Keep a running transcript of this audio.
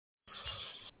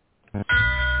Take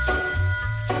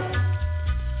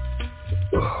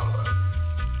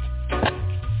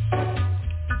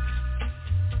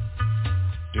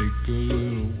a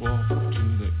little walk to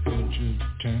the edge of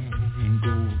town and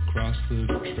go across the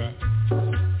track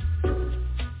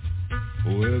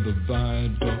where the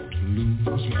viaduct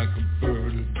looms like a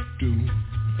bird of doom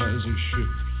as it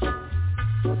shifts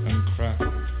and cracks,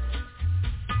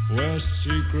 where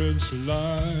secrets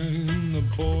lie in the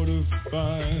border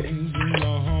fires and the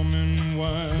humming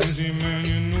wires. Yeah, man,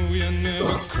 you know you're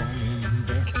never coming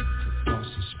back. Across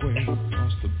the square,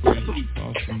 across the bridge,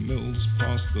 across the mills,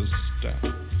 past the stacks.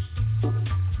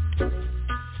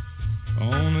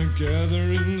 On a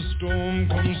gathering storm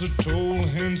comes a tall,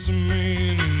 handsome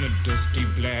man in a dusty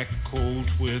black coat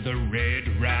with a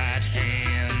red right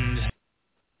hand.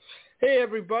 Hey,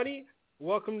 everybody.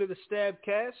 Welcome to the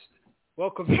Stabcast.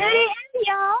 Welcome back. Hey,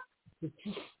 y'all.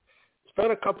 It's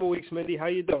been a couple weeks, Mindy. How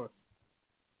you doing?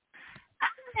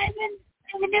 I've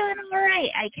been doing all right.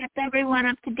 I kept everyone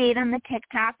up to date on the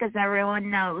TikTok. As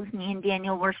everyone knows, me and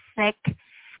Daniel were sick.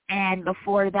 And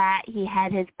before that, he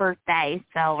had his birthday,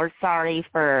 so we're sorry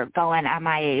for going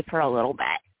MIA for a little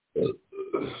bit.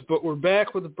 But we're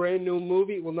back with a brand new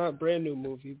movie. Well, not brand new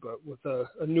movie, but with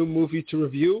a new movie to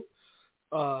review.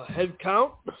 Head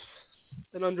Count,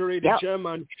 an underrated gem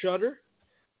on Shudder.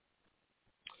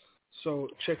 So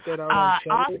check that out on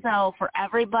Shudder. Also, for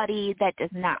everybody that does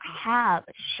not have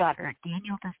Shudder,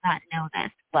 Daniel does not know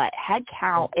this, but Head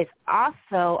Count is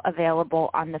also available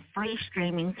on the free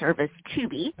streaming service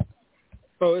Tubi.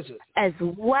 Oh, is it? As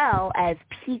well as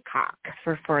Peacock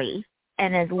for free,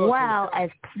 and as well as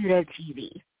Pluto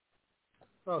TV.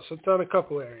 Oh, so it's on a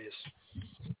couple areas.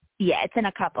 Yeah, it's in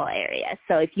a couple areas.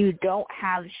 So if you don't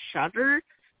have Shudder,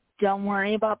 don't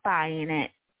worry about buying it.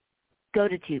 Go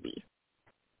to Tubi.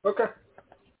 Okay.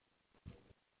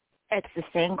 It's the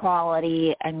same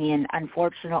quality. I mean,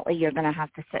 unfortunately, you're going to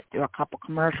have to sit through a couple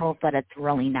commercials, but it's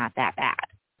really not that bad.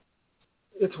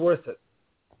 It's worth it.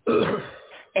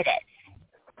 It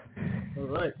is. All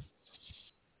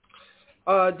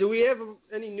right. Do we have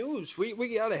any news?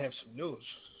 We got to have some news.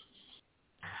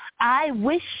 I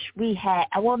wish we had.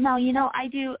 Well, no, I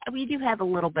do. We do have a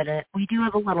little bit of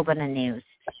news.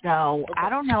 So I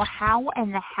don't know how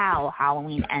in the hell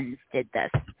Halloween Ends did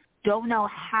this. Don't know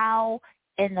how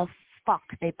in the fuck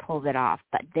they pulled it off,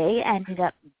 but they ended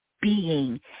up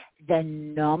being the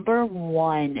number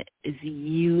one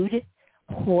viewed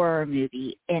horror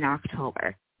movie in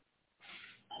October.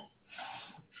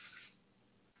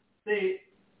 The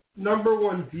number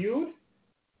one viewed?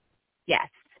 Yes.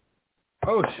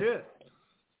 Oh shit.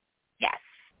 Yes.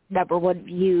 Number one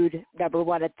viewed, number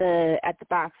one at the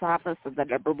box office, and the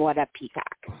number one at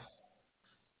Peacock.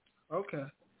 Okay.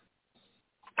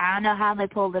 I don't know how they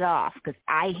pulled it off because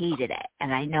I hated it,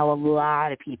 and I know a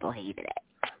lot of people hated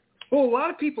it. Well, a lot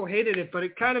of people hated it, but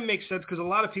it kind of makes sense because a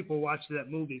lot of people watched that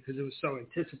movie because it was so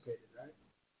anticipated, right?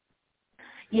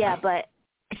 Yeah, but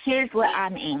here's what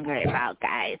I'm angry about,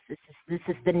 guys. This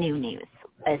is the new news.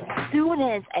 As soon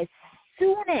as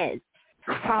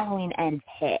Halloween Ends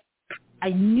hit, I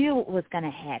knew it was going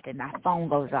to hit, and my phone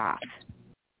goes off.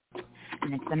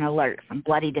 And it's an alert from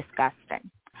Bloody Disgusting.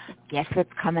 Guess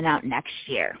what's coming out next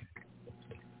year?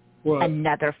 What?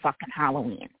 Another fucking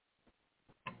Halloween.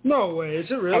 No way.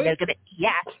 Is it really?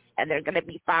 And they're going to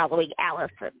be following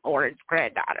Allison, Lauren's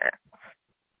granddaughter,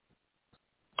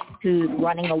 who's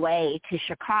running away to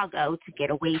Chicago to get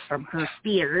away from her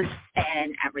fears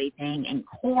and everything. And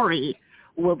Corey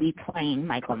will be playing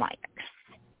Michael Myers.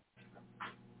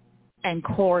 And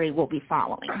Corey will be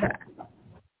following her.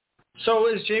 So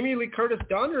is Jamie Lee Curtis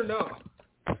done or no?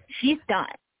 She's done.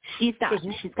 She's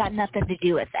got nothing to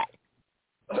do with it.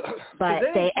 But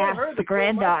they asked the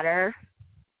granddaughter.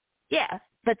 Yeah,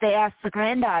 but they asked the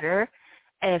granddaughter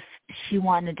if she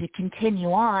wanted to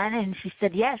continue on, and she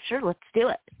said, yeah, sure, let's do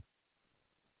it.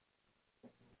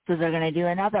 So they're going to do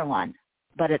another one,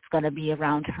 but it's going to be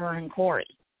around her and Corey.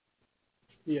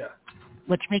 Yeah.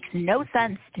 Which makes no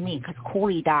sense to me because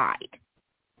Corey died.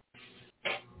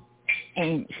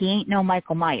 And he ain't no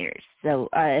Michael Myers, so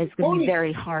it's going to be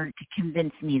very hard to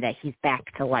convince me that he's back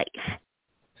to life.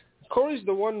 Corey's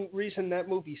the one reason that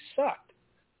movie sucked.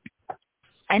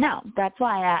 I know. That's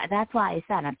why I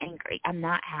said I'm angry. I'm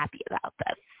not happy about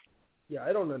this. Yeah,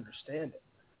 I don't understand it.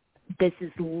 This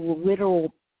is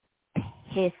literal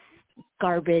piss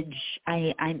garbage.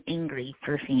 I'm angry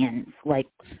for fans like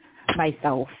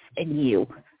myself and you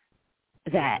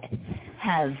that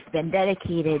have been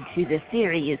dedicated to the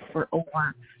series for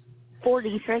over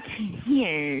 40 freaking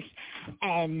years,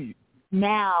 and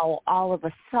now all of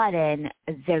a sudden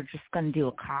they're just going to do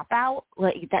a cop-out?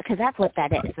 Like that, because that's what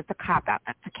that is. It's a cop-out.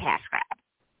 That's a cash grab.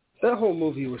 That whole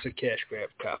movie was a cash grab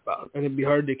cop-out, and it'd be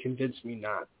hard to convince me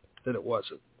not that it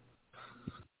wasn't.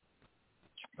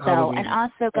 So, and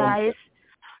also, guys,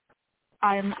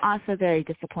 I'm also very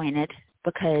disappointed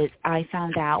because I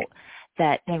found out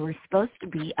that there was supposed to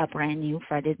be a brand new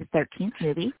Friday the 13th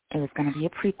movie. It was going to be a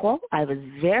prequel. I was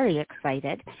very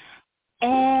excited.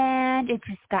 And it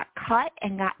just got cut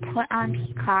and got put on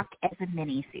Peacock as a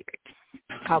miniseries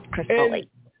called Crystal Lake.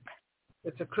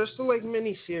 It's a Crystal Lake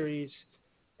miniseries,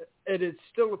 and it's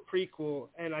still a prequel,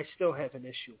 and I still have an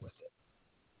issue with it.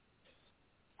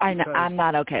 I'm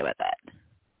not okay with it.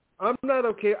 I'm not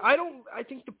okay. I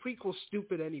think the prequel's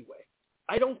stupid anyway.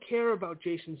 I don't care about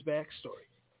Jason's backstory.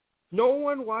 No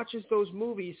one watches those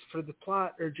movies for the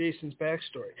plot or Jason's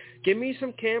backstory. Give me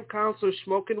some camp counselors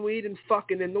smoking weed and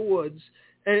fucking in the woods,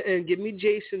 and give me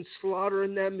Jason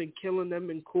slaughtering them and killing them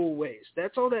in cool ways.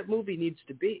 That's all that movie needs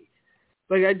to be.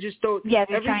 Like, I just don't... Yeah,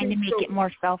 they're trying to make it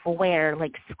more self-aware,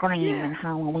 like Scream and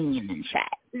Halloween and shit.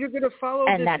 You're going to follow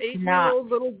this 8-year-old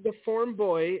little deformed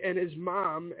boy and his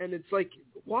mom, and it's like,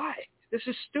 why? This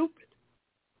is stupid.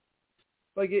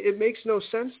 Like, it makes no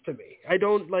sense to me. I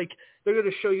don't, like, they're going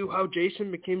to show you how Jason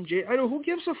became Jason. I don't, who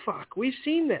gives a fuck? We've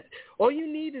seen that. All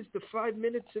you need is the 5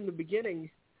 minutes in the beginning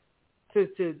to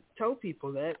tell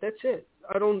people that. That's it.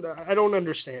 I don't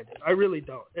understand it. I really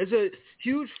don't. As a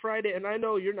huge Friday, and I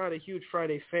know you're not a huge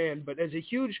Friday fan, but as a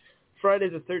huge Friday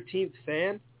the 13th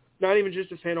fan, not even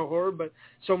just a fan of horror, but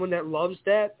someone that loves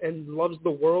that and loves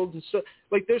the world and so,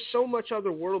 like, there's so much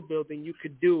other world building you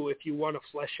could do if you want to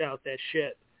flesh out that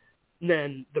shit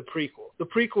than the prequel. The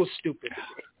prequel's stupid to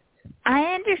me. I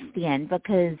understand,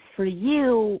 because for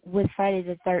you, with Friday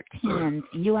the 13th,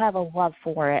 you have a love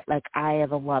for it like I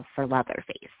have a love for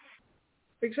Leatherface.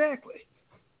 Exactly.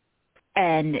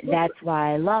 And that's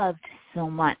why I loved so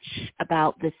much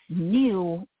about this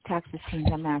new Texas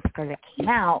Chainsaw Massacre that came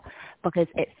out, because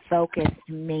it focused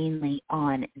mainly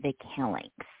on the killings.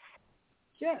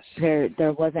 Yes.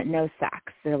 There wasn't no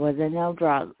sex. There wasn't no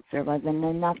drugs. There wasn't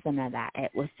no nothing of that. It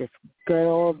was just good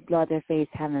old Leatherface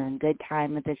having a good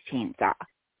time with his chainsaw.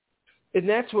 And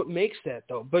that's what makes that,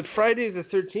 though. But Friday the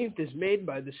 13th is made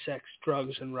by the sex,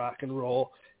 drugs, and rock and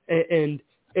roll. And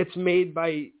it's made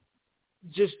by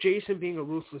just Jason being a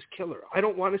ruthless killer. I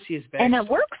don't want to see his backstory. And it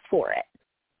works for it.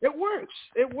 It works.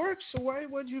 It works. So why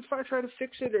would you try to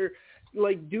fix it or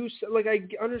like I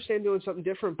understand doing something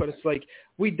different, but it's like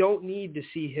we don't need to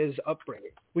see his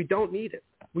upbringing. We don't need it.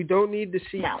 We don't need to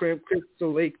see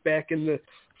Crystal Lake back in the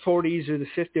 40s or the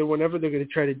 50s or whenever they're going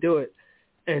to try to do it.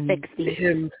 And 60s.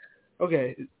 him.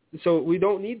 Okay, so we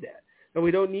don't need that, and we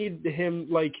don't need him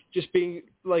like just being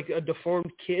like a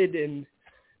deformed kid and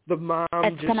the mom.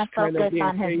 It's going to focus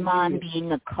on his mom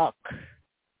being a cook.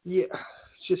 Yeah.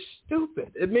 It's just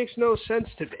stupid. It makes no sense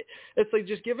to me. It's like,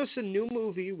 just give us a new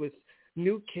movie with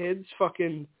new kids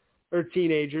or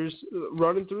teenagers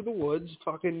running through the woods,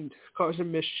 fucking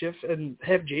causing mischief, and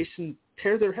have Jason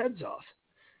tear their heads off.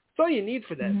 That's all you need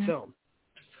for that film.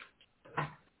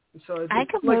 So I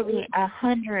completely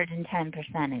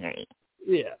 110% agree.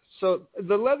 Yeah. So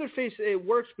the Leatherface, it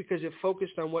works because it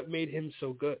focused on what made him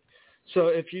so good. So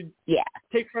if you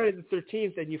take Friday the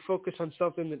 13th and you focus on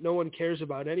something that no one cares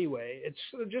about anyway, it's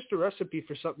just a recipe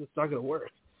for something that's not going to work.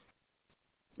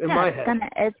 In my head.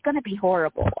 It's gonna be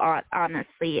horrible,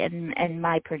 honestly, in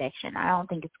my prediction. I don't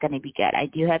think it's going to be good. I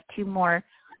do have 2 more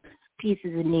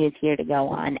pieces of news here to go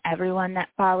on. Everyone that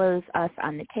follows us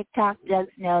on the TikTok does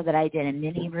know that I did a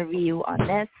mini review on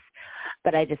this,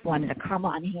 but I just wanted to come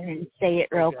on here and say it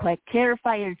real quick.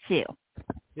 Terrifier 2.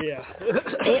 Yeah.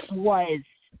 It was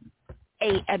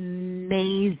a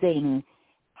amazing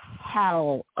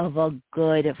hell of a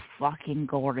good fucking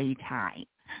gory time.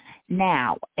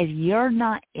 Now, if you're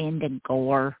not into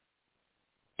gore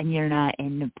and you're not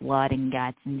into blood and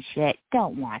guts and shit,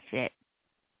 don't watch it.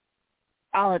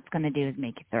 All it's going to do is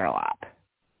make you throw up.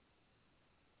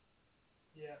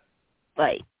 Yeah.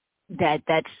 Like,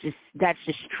 that's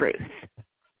just truth.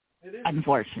 It is.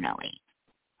 Unfortunately.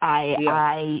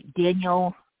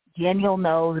 Daniel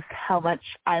knows how much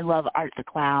I love Art the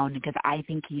Clown because I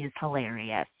think he is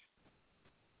hilarious.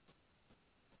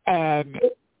 And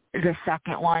the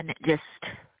second one just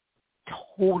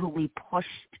totally pushed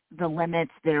the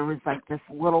limits. There was like this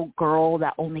little girl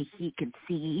that only he could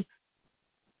see.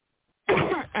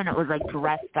 And it was like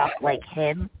dressed up like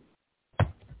him.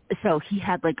 So he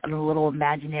had like a little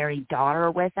imaginary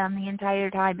daughter with him the entire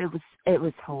time. It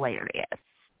was hilarious.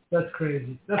 That's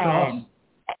crazy. That's awesome.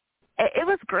 It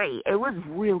was great. It was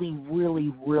really,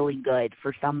 really, really good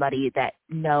for somebody that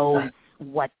knows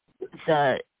what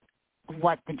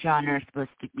what the genre is supposed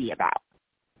to be about.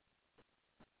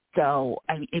 So,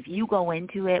 I mean, if you go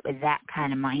into it with that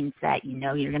kind of mindset, you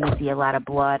know you're going to see a lot of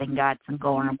blood and guts and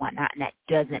gore and whatnot, and that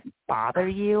doesn't bother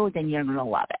you, then you're going to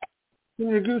love it.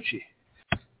 You're Gucci.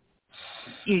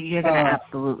 You're going to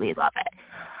absolutely love it.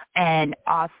 And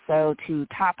also to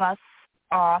top us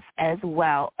off as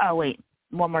well. Oh, wait.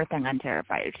 One more thing on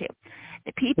Terrifier 2.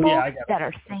 The people that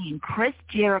are saying Chris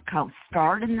Jericho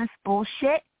starred in this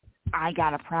bullshit, I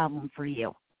got a problem for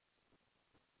you.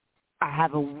 I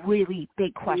have a really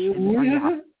big question for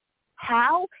you.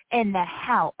 How in the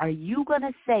hell are you going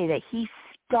to say that he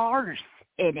stars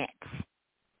in it?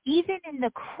 Even in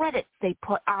the credits they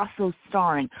put also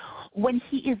starring, when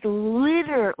he is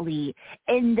literally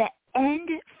in the end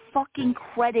fucking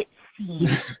credit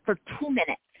scene for 2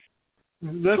 minutes.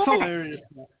 That's hilarious.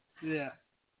 Yeah.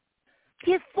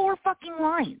 He has 4 fucking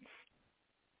lines.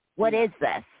 What is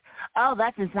this? Oh,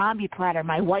 that's a zombie platter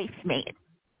my wife made.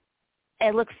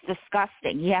 It looks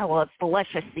disgusting. Yeah, well, it's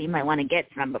delicious, so you might want to get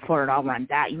some before it all runs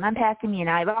out. You mind passing me an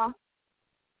eyeball?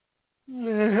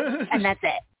 And that's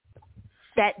it.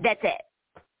 That's it.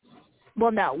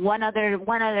 Well, no, one other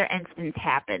instance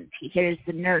happened. He hears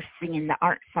the nurse singing the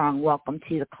art song, Welcome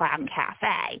to the Clown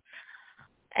Cafe.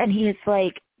 And he is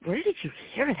like, where did you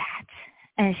hear that?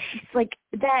 And she's like,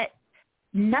 that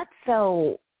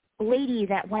nutso lady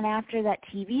that went after that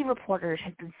TV reporter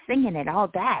has been singing it all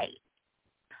day.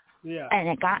 Yeah. And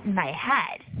it got in my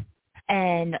head.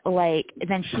 And, like,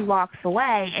 then she walks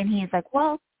away, and he's like,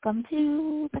 welcome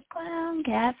to the Clown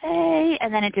Cafe.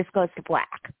 And then it just goes to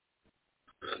black.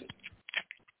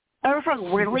 I was like,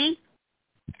 really?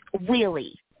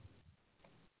 Really?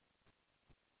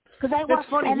 Because I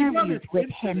watched interviews with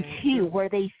him, too, where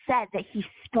they said that he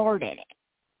starred in it.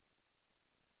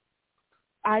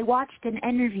 I watched an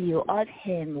interview of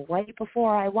him right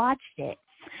before I watched it.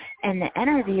 And the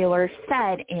interviewer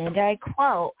said, and I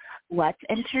quote, let's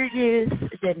introduce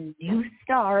the new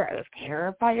star of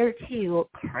Terrifier 2,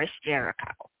 Chris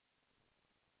Jericho.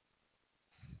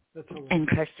 And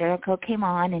Chris Jericho came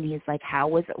on, and he's like, how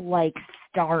was it like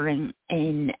starring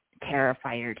in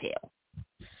Terrifier 2?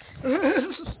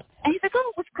 And he's like,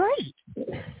 oh, it was great.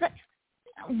 But,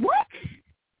 what?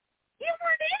 You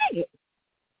weren't in it.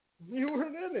 You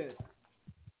weren't in it.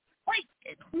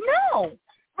 Like, no.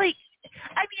 Like,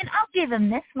 I mean, I'll give him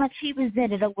this much. He was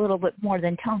in it a little bit more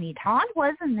than Tony Todd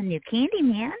was in the new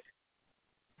Candyman.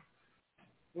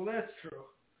 Well, that's true.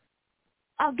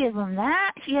 I'll give him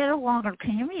that. He had a longer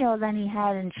cameo than he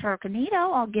had in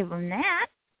Sharknado. I'll give him that.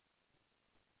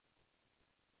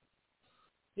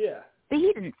 Yeah. But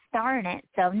he didn't star in it,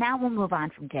 so now we'll move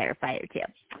on from Terrifier 2.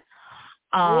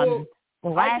 I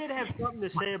did have something to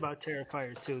say about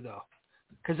Terrifier 2, though,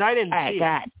 because I didn't see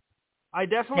it. I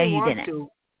definitely want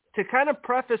to kind of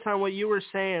preface on what you were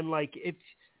saying, like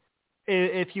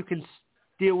if you can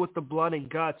deal with the blood and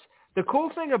guts. The cool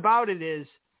thing about it is,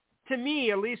 to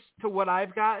me, at least to what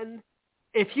I've gotten,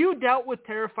 if you dealt with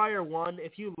Terrifier 1,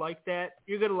 if you like that,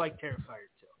 you're going to like Terrifier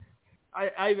 2.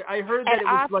 I heard that and it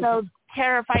was also,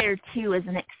 Terrifier 2 is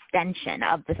an extension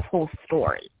of this whole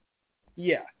story.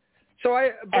 Yeah. So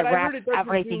I heard it doesn't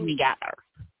everything together.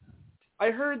 I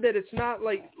heard that it's not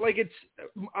like it's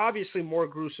obviously more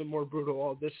gruesome, more brutal,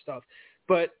 all this stuff.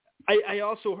 But I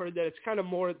also heard that it's kind of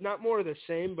not more of the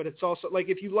same, but it's also like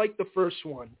if you like the first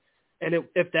one, and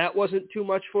if that wasn't too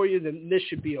much for you, then this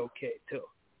should be okay too.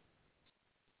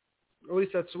 At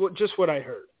least that's what I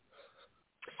heard.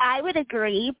 I would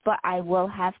agree, but I will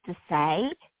have to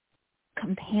say,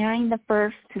 comparing the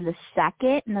first to the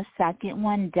second, and the second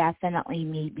one definitely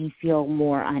made me feel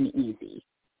more uneasy.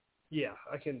 Yeah,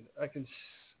 I can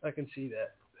see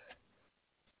that.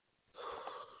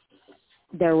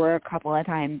 There were a couple of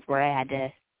times where I had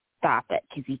to stop it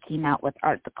because he came out with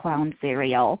Art the Clown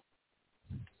cereal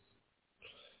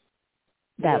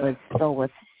that was filled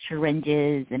with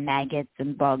syringes and maggots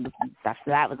and bugs and stuff,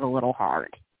 so that was a little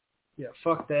hard. Yeah,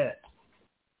 fuck that.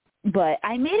 But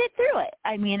I made it through it.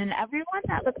 I mean, and everyone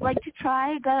that would like to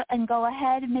try, go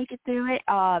ahead and make it through it.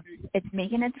 It's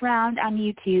making its round on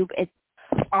YouTube. It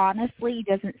honestly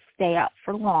doesn't stay up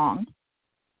for long.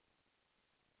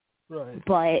 Right.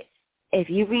 But if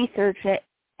you research it,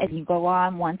 if you go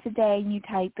on once a day and you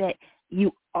type it,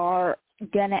 you are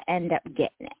going to end up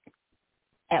getting it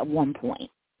at one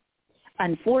point.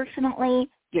 Unfortunately,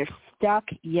 you're stuck.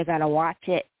 You got to watch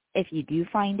it if you do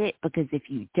find it, because if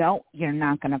you don't, you're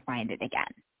not going to find it again.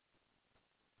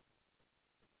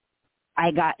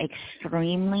 I got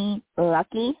extremely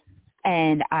lucky,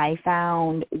 and I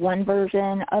found one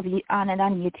version on it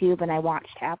on YouTube, and I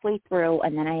watched halfway through,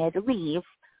 and then I had to leave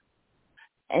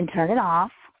and turn it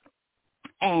off.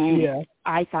 And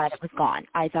I thought it was gone.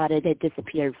 I thought it had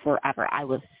disappeared forever. I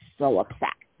was so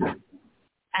upset.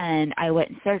 And I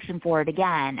went searching for it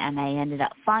again, and I ended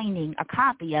up finding a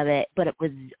copy of it, but it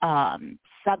was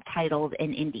subtitled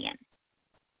in Indian.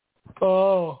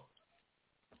 Oh.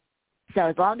 So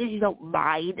as long as you don't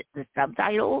mind the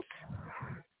subtitles,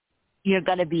 you're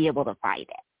going to be able to find it.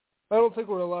 I don't think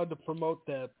we're allowed to promote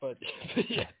that, but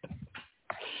yeah.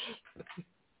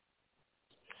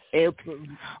 Oops.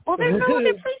 Well, there's no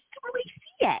other place to really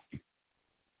see it.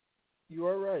 You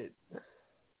are right.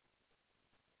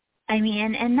 I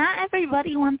mean, and not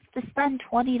everybody wants to spend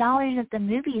 $20 at the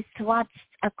movies to watch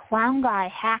a clown guy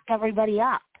hack everybody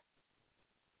up.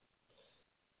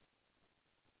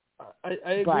 I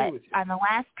agree with you. On the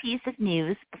last piece of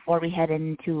news before we head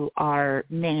into our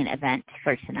main event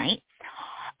for tonight,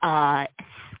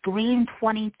 Scream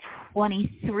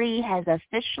 2023 has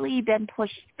officially been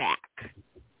pushed back.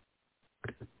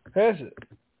 Has it?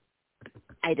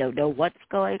 I don't know what's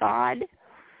going on.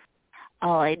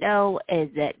 All I know is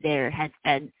that there has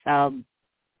been some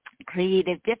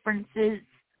creative differences.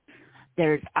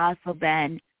 There's also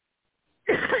been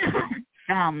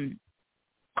some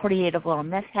creative little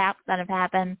mishaps that have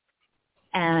happened,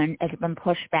 and it's been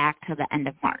pushed back to the end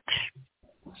of March.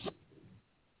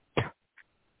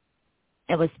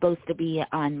 It was supposed to be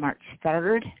on March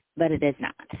 3rd, but it is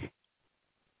not.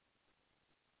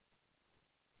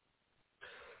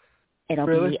 It'll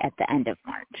be at the end of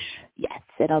March. Yes,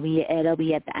 it'll be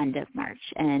at the end of March.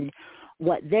 And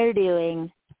what they're doing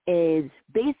is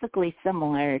basically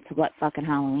similar to what fucking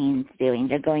Halloween's doing.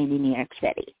 They're going to New York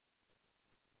City.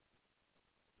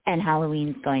 And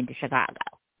Halloween's going to Chicago.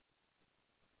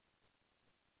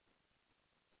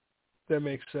 That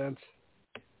makes sense.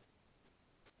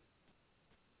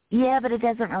 Yeah, but it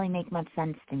doesn't really make much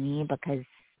sense to me because,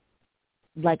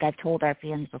 like I've told our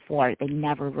fans before, they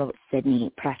never wrote Sidney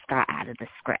Prescott out of the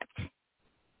script.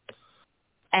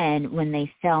 And when they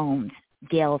filmed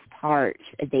Gail's part,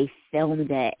 they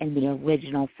filmed it in the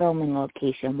original filming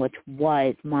location, which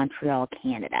was Montreal,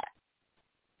 Canada.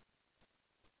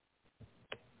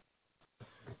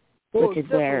 Well, which is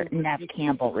where Nev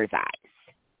Campbell resides.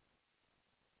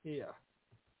 Yeah.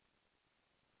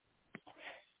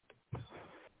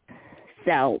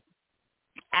 So,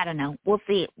 I don't know. We'll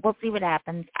see. We'll see what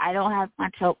happens. I don't have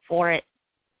much hope for it.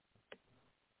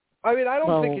 I mean, I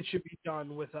don't think it should be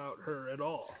done without her at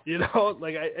all. You know,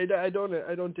 like I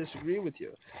don't disagree with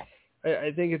you.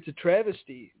 I think it's a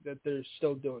travesty that they're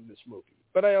still doing this movie,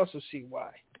 but I also see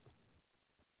why.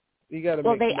 You got to.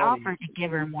 Well, they offered to give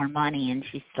her more money, and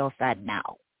she still said no.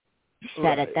 She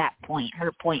said at that point,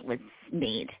 her point was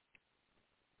made.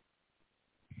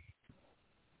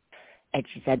 And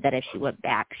she said that if she went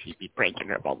back, she'd be breaking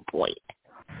her own point.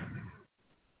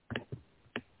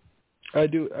 I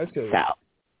feel so,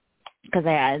 because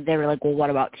they were like, well, what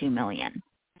about $2 million?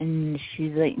 And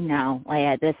she's like, no, like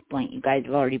at this point, you guys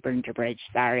have already burned your bridge.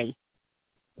 Sorry.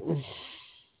 It's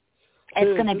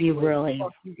going to be really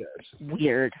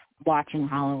weird watching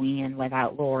Halloween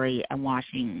without Lori and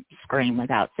watching Scream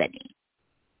without Sidney.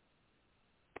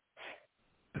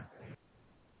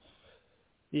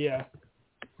 Yeah.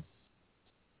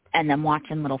 And then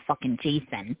watching little fucking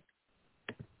Jason.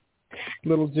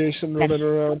 Little Jason running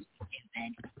around.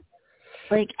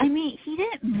 Like, I mean, he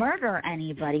didn't murder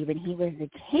anybody when he was a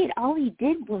kid. All he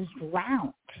did was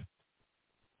drown.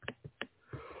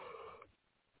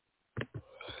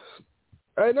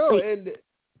 I know, like, and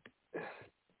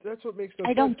that's what makes no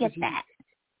sense. I don't get that.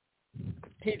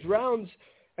 He drowns,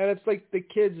 and it's like the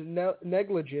kid's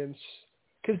negligence.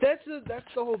 Because that's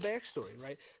the whole backstory,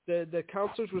 right? The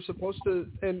counselors were supposed to,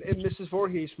 in Mrs.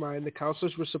 Voorhees' mind, the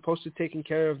counselors were supposed to take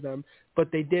care of them,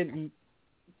 but they didn't.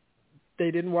 They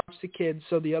didn't watch the kids,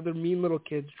 so the other mean little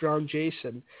kids drowned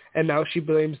Jason, and now she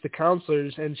blames the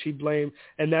counselors, and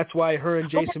that's why her and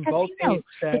Jason both ate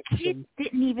sex. The kids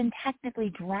didn't even technically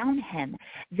drown him.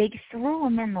 They threw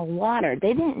him in the water.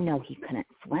 They didn't know he couldn't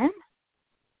swim.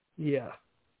 Yeah.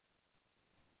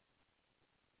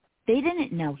 They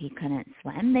didn't know he couldn't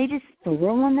swim. They just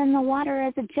threw him in the water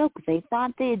as a joke. They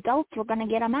thought the adults were going to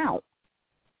get him out.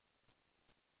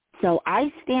 So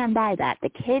I stand by that. The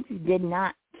kids did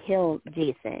not kill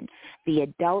Jason. The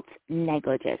adults'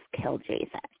 negligence killed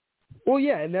Jason. Well,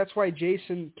 yeah, and that's why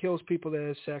Jason kills people that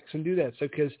have sex and do that. So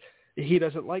because he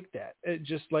doesn't like that. It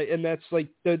just like, and that's like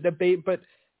the debate. But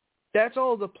that's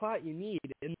all the plot you need,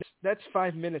 and that's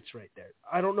 5 minutes right there.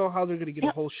 I don't know how they're going to get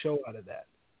a whole show out of that.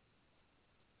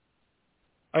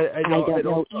 I don't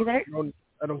know either.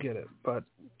 I don't get it, but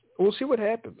we'll see what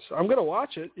happens. I'm going to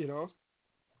watch it, you know.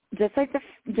 Just like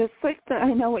the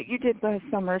I know what you did the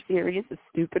summer series, as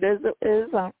stupid as it is.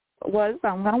 was.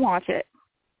 I'm going to watch it.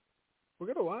 We're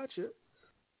going to watch it.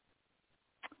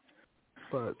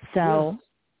 But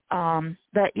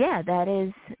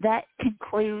that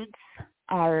concludes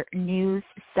our news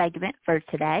segment for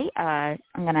today. I'm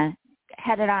going to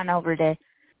head it on over to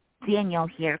Daniel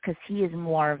here because he is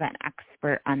more of an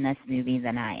expert on this movie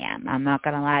than I am. I'm not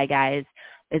going to lie, guys.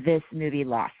 This movie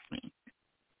lost me.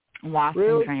 Lost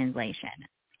in translation.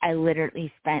 I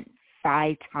literally spent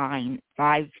 5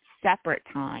 separate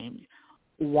times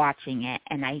watching it,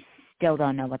 and I still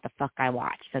don't know what the fuck I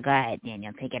watched. So go ahead,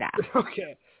 Daniel. Take it out.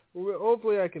 Okay. Well,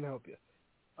 hopefully I can help you.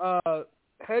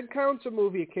 Head Count's a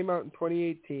movie. It came out in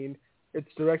 2018.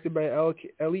 It's directed by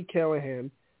Ellie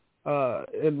Callahan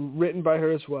and written by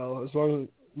her as well, along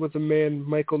with a man,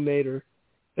 Michael Nader.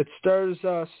 It stars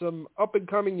some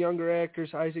up-and-coming younger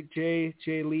actors, Isaac Jay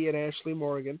Lee, and Ashley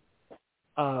Morgan.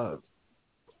 About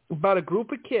a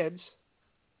group of kids.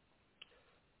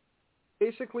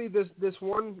 Basically, the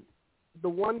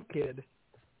one kid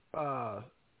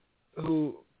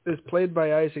who is played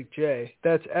by Isaac Jay,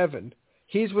 that's Evan.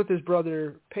 He's with his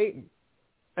brother Peyton,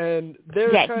 and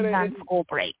they're kind of on school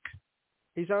break.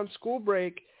 He's on school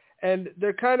break, and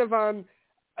they're kind of on.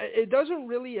 It doesn't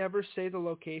really ever say the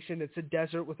location. It's a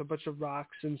desert with a bunch of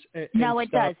rocks and no, it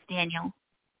stuff. does, Daniel.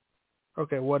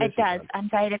 Okay, what is it? It does. I'm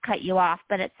sorry to cut you off,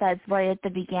 but it says right at the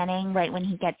beginning, right when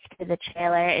he gets to the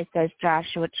trailer, it says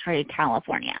Joshua Tree,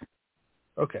 California.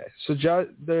 Okay, so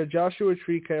the Joshua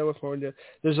Tree, California.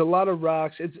 There's a lot of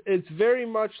rocks. It's very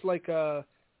much like a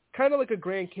kind of like a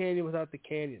Grand Canyon without the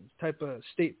canyons type of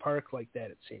state park like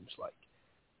that. It seems like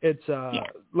it's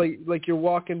like you're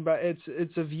walking by.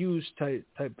 It's a views type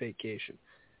vacation.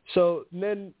 So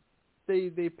then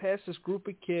they pass this group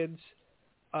of kids,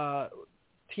 not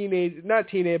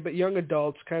teenage, but young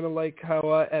adults, kind of like how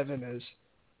Evan is,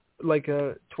 like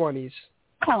 20s.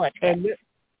 College kids.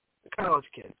 College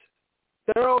kids.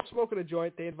 They're all smoking a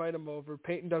joint. They invite him over.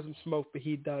 Peyton doesn't smoke, but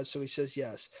he does, so he says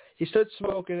yes. He starts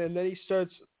smoking, and then he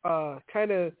starts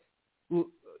kind of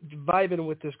vibing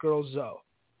with this girl, Zoe.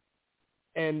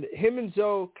 And him and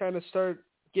Zoe kind of start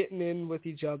getting in with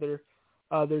each other.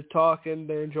 They're talking.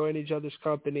 They're enjoying each other's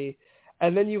company.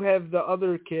 And then you have the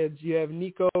other kids. You have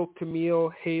Nico,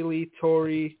 Camille, Haley,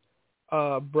 Tori,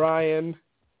 Brian,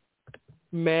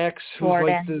 Max, who's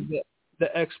Jordan. like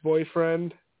the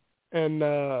ex-boyfriend, and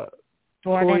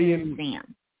Jordan and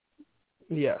Sam.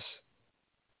 Yes.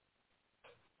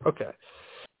 Okay.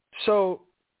 So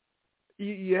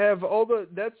you have all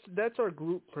that's our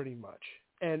group pretty much.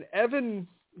 And Evan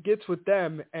gets with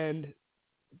them, and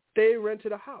they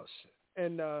rented a house.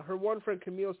 And her one friend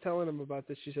Camille's telling him about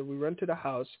this. She said, we rented a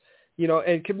house,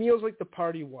 and Camille's like the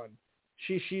party one.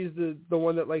 She's the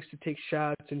one that likes to take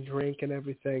shots and drink and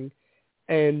everything.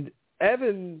 And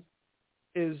Evan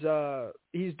is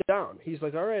he's down. He's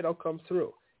like, all right, I'll come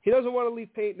through. He doesn't want to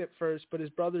leave Peyton at first, but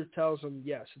his brother tells him,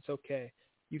 yes, it's okay.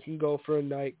 You can go for a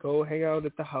night. Go hang out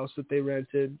at the house that they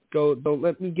rented. Go. Don't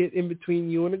let me get in between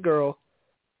you and a girl.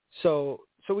 So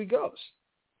he goes.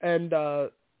 And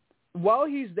while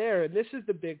he's there, and this is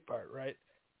the big part, right?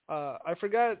 I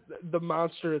forgot the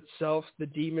monster itself, the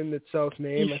demon itself's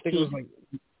name. Hishi. I think it was like,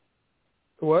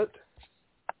 what?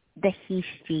 The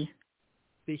Hishi.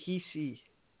 The Hishi,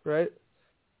 right?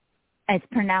 It's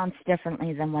pronounced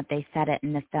differently than what they said it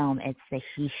in the film. It's the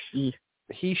Hishi.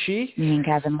 Hishi? Me and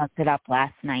Kevin looked it up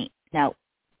last night. No,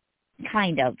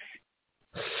 kind of.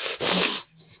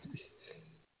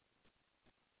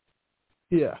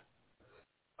 Yeah.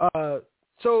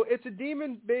 So it's a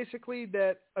demon basically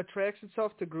that attracts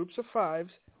itself to groups of 5s,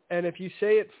 and if you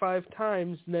say it 5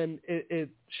 times, then it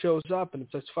shows up and it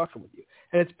starts fucking with you.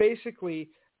 And it's basically,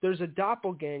 there's a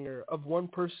doppelganger of one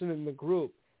person in the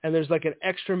group, and there's like an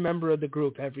extra member of the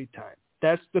group every time.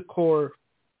 That's the core,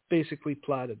 basically,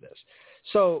 plot of this.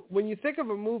 So when you think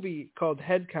of a movie called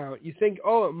Head Count, you think,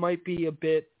 oh, it might be a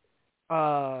bit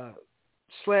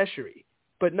slashery.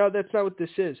 But no, that's not what this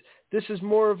is. This is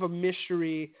more of a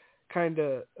mystery, kind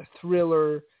of a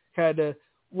thriller, kind of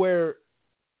where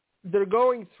they're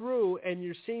going through and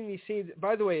you're seeing these scenes.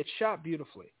 By the way, it's shot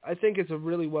beautifully. I think it's a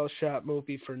really well-shot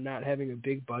movie for not having a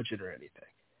big budget or anything.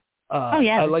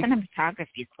 The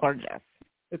cinematography is gorgeous.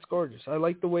 It's gorgeous. I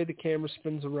like the way the camera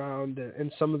spins around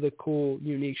and some of the cool,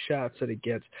 unique shots that it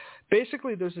gets.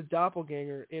 Basically, there's a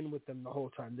doppelganger in with them the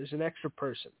whole time. There's an extra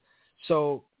person.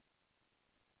 So,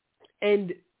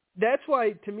 and that's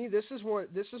why, to me, this is more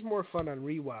fun on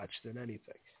rewatch than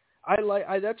anything.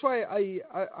 That's why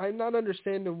I'm not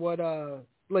understanding what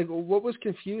was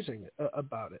confusing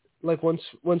about it. Like once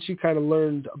you kind of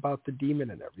learned about the demon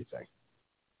and everything.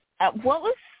 What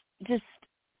was just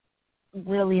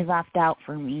really left out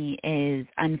for me is,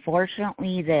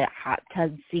 unfortunately, the hot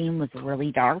tub scene was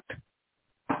really dark.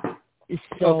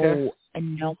 So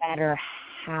no matter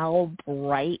how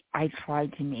bright I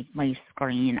tried to make my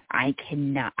screen, I could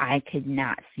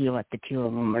not see what the two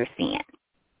of them were seeing.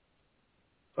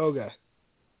 Okay.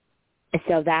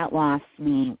 So that lost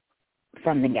me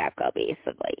from the get-go,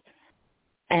 basically.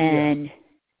 And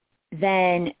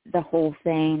then the whole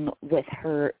thing with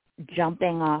her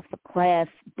jumping off the cliff,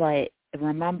 but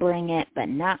remembering it, but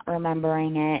not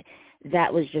remembering it,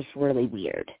 that was just really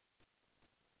weird.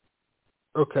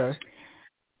 Okay.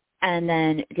 And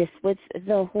then just with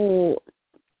the whole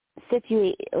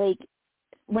situation, like,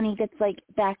 when he gets, like,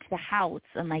 back to the house,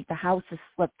 and, like, the house is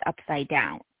flipped upside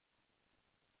down.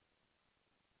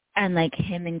 And, like,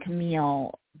 him and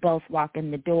Camille both walk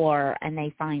in the door, and they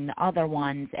find the other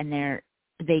ones, and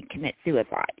they commit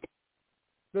suicide.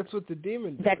 That's what the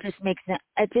demon does. That just makes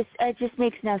it just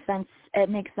makes no sense. It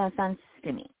makes no sense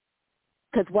to me.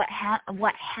 Because what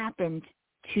happened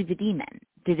to the demon?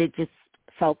 Did it just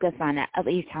focus on it? Are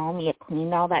you telling me it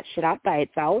cleaned all that shit up by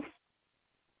itself?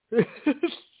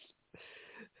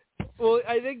 Well,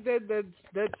 I think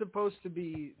that's supposed to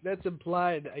be, that's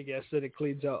implied, I guess, that it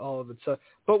cleans out all of it. So,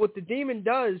 but what the demon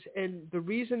does, and the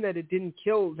reason that it didn't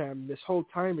kill them this whole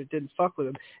time, it didn't fuck with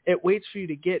them, it waits for you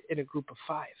to get in a group of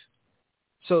 5.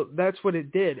 So that's what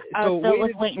it did. So it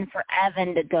was waiting for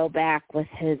Evan to go back with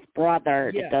his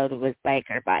brother to go to his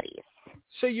biker buddies.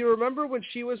 So you remember when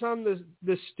she was on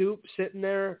the stoop sitting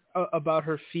there about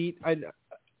her feet?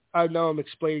 I know I'm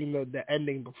explaining the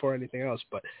ending before anything else,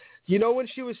 but you know when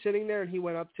she was sitting there and he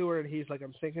went up to her and he's like,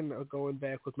 I'm thinking of going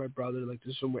back with my brother, like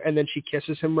this somewhere, and then she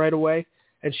kisses him right away,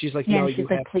 and she's like, no, you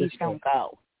have to. Please don't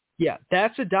go. Yeah,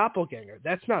 that's a doppelganger.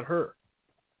 That's not her.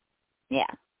 Yeah.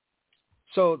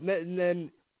 So then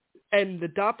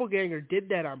the doppelganger did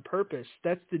that on purpose.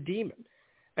 That's the demon,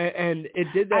 and it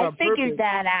did that on purpose. I figured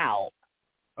that out.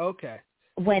 Okay.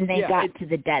 When they got to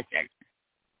the desert,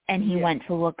 and he went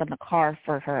to look in the car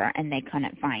for her, and they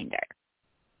couldn't find her.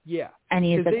 Yeah. And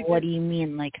he's like, what do you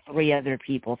mean, like 3 other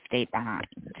people stayed behind?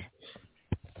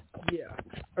 Yeah.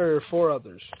 Or 4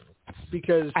 others.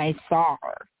 Because I saw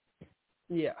her.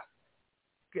 Yeah.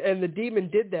 And the demon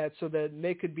did that so that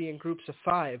they could be in groups of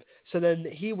 5. So then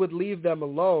he would leave them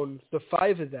alone, the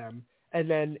 5 of them, and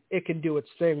then it can do its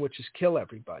thing, which is kill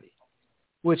everybody.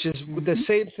 Which is the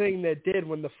same thing that did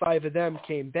when the 5 of them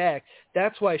came back.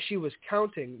 That's why she was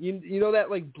counting. You know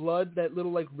that like blood, that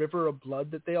little like river of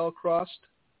blood that they all crossed?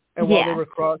 And while they were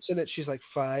crossing it, she's like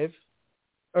 5.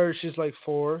 Or she's like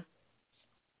 4.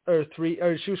 Or 3.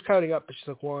 Or she was counting up, but she's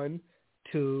like 1,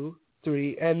 2,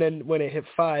 3. And then when it hit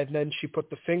 5, then she put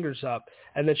the fingers up.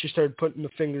 And then she started putting the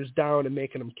fingers down and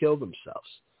making them kill themselves.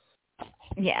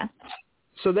 Yeah.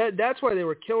 So that's why they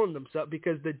were killing themselves,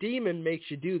 because the demon makes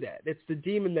you do that. It's the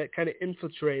demon that kind of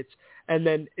infiltrates, and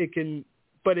then it can,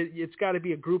 but it's got to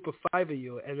be a group of 5 of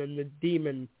you, and then the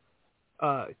demon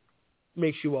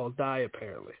makes you all die,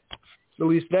 apparently. At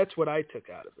least that's what I took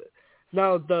out of it.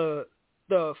 Now, the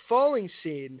falling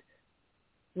scene,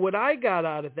 what I got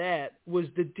out of that was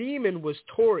the demon was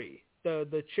Tori,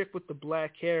 the chick with the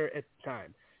black hair at the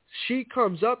time. She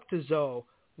comes up to Zoe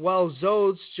while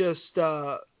Zoe's just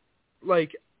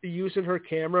like using her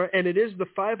camera, and it is the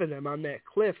 5 of them on that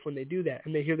cliff when they do that,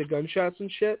 and they hear the gunshots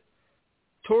and shit.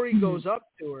 Tori goes up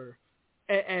to her,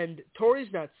 and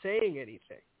Tori's not saying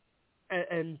anything,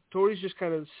 and Tori's just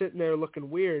kind of sitting there looking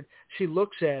weird. She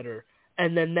looks at her,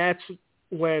 and then that's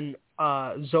when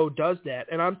Zoe does that,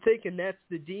 and I'm thinking that's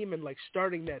the demon like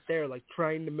starting that there, like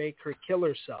trying to make her kill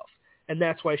herself, and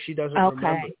that's why she doesn't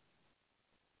remember.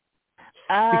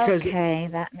 Okay,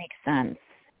 that makes sense.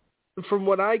 From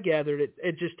what I gathered,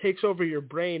 it just takes over your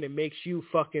brain and makes you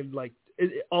fucking like,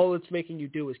 all it's making you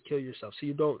do is kill yourself, so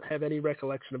you don't have any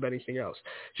recollection of anything else.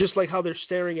 Just like how they're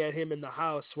staring at him in the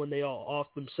house when they all off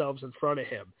themselves in front of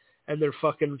him, and they're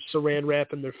fucking saran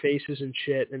wrapping their faces and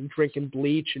shit and drinking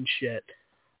bleach and shit.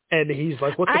 And he's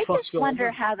like, what the fuck's going on? I just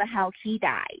wonder how the hell he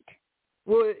died.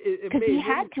 Well, because he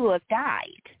had to have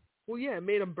died. Well, yeah, it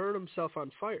made him burn himself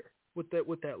on fire with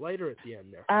that lighter at the end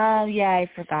there. Oh, yeah, I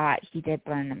forgot. He did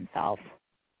burn himself.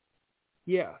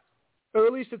 Yeah. Or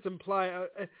at least it's implied.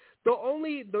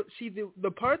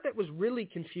 The part that was really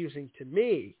confusing to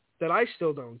me that I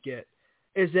still don't get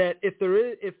is that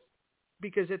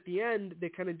because at the end they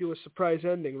kind of do a surprise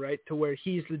ending, right, to where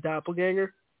he's the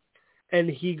doppelganger and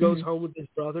he goes home with his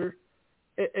brother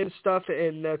and stuff,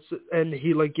 and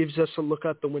he like gives us a look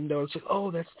out the window and it's like,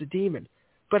 oh, that's the demon.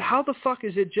 But how the fuck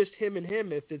is it just him and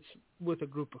him if it's with a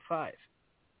group of 5?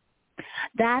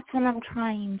 That's what I'm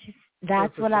trying to.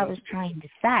 That's what I was trying to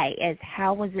say. Is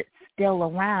how was it still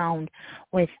around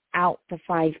without the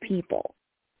 5 people?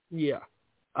 Yeah.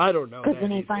 I don't know. Because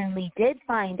when he finally did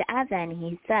find Evan,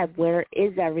 he said, "Where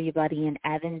is everybody?" And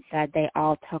Evan said they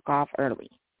all took off early.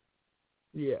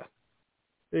 Yeah.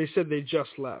 They said they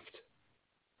just left.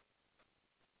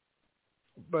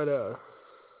 But,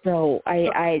 So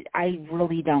I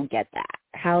really don't get that.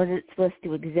 How is it supposed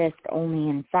to exist only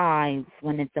in 5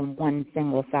 when it's in one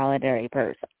single solitary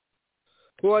person?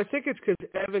 Well, I think it's because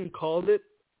Evan called it,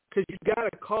 because you got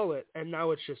to call it, and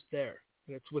now it's just there,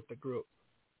 and it's with the group.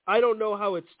 I don't know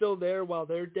how it's still there while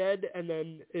they're dead, and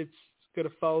then it's going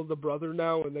to follow the brother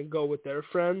now and then go with their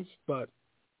friends, but...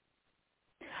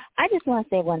 I just want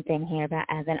to say one thing here about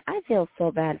Evan. I feel so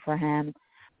bad for him.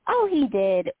 All he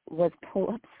did was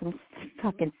pull up some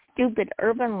fucking stupid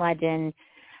urban legend,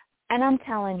 and I'm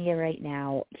telling you right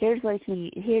now, here's where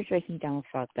he done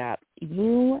fucked up.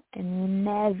 You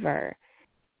never,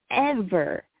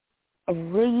 ever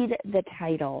read the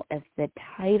title if the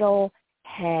title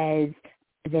has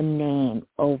the name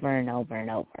over and over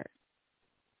and over.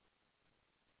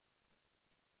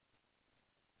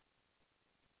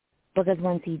 Because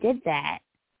once he did that,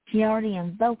 he already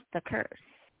invoked the curse.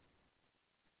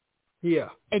 Yeah.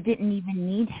 It didn't even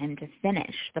need him to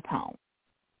finish the poem.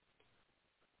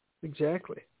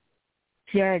 Exactly.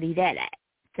 He already did it.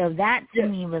 So that, to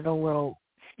me, was a little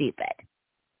stupid.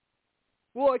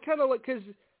 Well, I kind of like,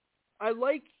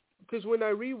 because when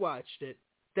I rewatched it,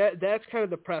 that's kind of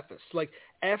the preface. Like,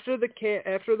 after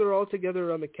they're all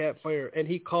together on the campfire, and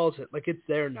he calls it, like, it's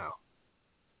there now.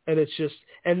 And it's just,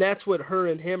 and that's what her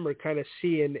and him are kind of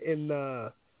seeing in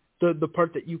the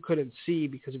part that you couldn't see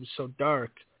because it was so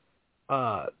dark.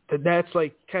 That's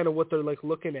like kind of what they're like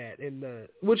looking at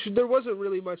which there wasn't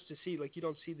really much to see. Like, you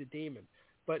don't see the demon,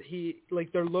 but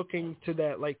they're looking to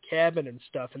that like cabin and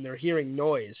stuff, and they're hearing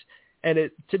noise.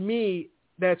 And to me,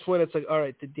 that's when it's like, all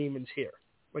right, the demon's here.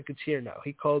 Like, it's here now.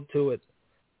 He called to it,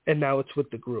 and now it's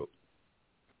with the group.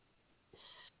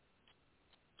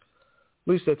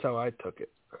 At least that's how I took it.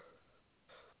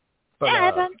 But,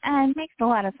 yeah, it makes a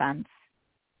lot of sense.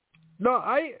 No,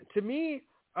 I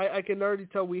can already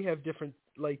tell we have different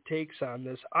like takes on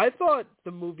this. I thought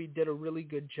the movie did a really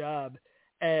good job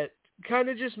at kind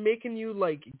of just making you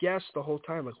like guess the whole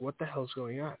time, like what the hell's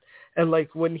going on. And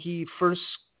like when he first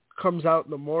comes out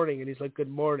in the morning and he's like, "Good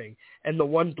morning," and the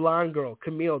one blonde girl,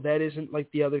 Camille, that isn't like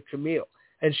the other Camille,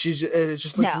 and it's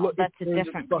just like, no, look, that's a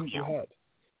different Camille. Head.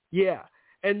 Yeah,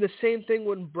 and the same thing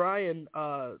when Brian,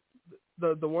 the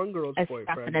one girl's boyfriend,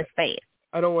 stuck in his face.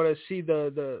 I don't want to see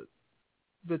the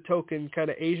token kind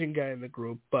of Asian guy in the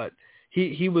group, but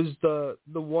he was the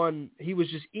one, he was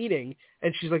just eating,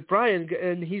 and she's like, "Brian,"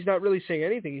 and he's not really saying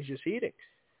anything, he's just eating.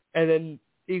 And then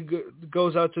he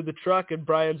goes out to the truck, and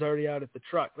Brian's already out at the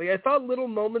truck. Like, I thought little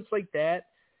moments like that,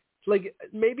 like,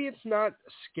 maybe it's not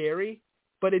scary,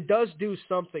 but it does do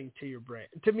something to your brain.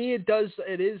 To me, it does.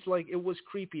 It is like, it was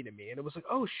creepy to me, and it was like,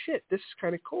 oh shit, this is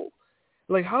kind of cool.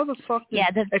 Like, how the fuck? Yeah,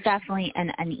 that's definitely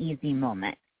an uneasy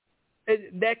moment.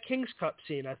 That King's Cup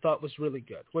scene I thought was really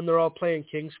good. When they're all playing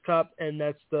King's Cup, and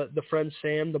that's the friend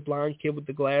Sam, the blonde kid with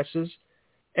the glasses,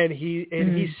 and he's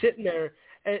sitting there.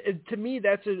 And to me,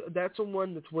 that's a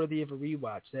one that's worthy of a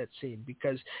rewatch. That scene,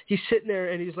 because he's sitting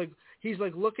there and he's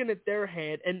like looking at their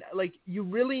hand, and like, you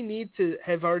really need to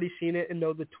have already seen it and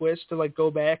know the twist to like go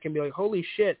back and be like, holy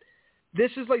shit,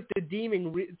 this is like the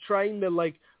demon trying to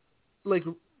like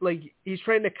he's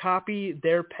trying to copy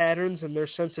their patterns and their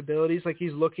sensibilities. Like,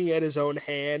 he's looking at his own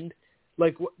hand,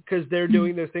 like, because they're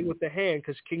doing their thing with the hand.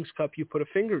 Because King's Cup, you put a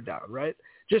finger down, right?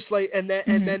 Just like, and then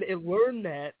it learned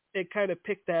that, it kind of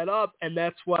picked that up, and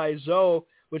that's why Zoe,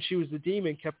 when she was the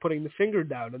demon, kept putting the finger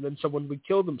down, and then someone would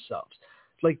kill themselves.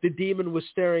 Like, the demon was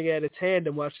staring at its hand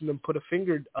and watching them put a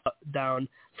finger down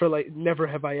for like Never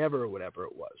Have I Ever or whatever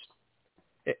it was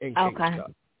in King's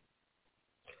Cup.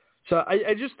 So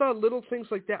I just thought little things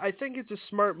like that. I think it's a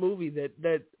smart movie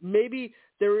that maybe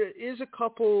there is a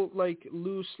couple like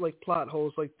loose like plot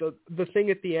holes. Like the thing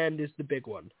at the end is the big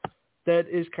one. That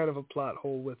is kind of a plot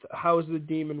hole with how is the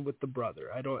demon with the brother.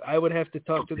 I would have to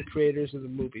talk to the creators of the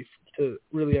movie to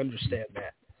really understand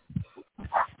that.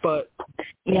 But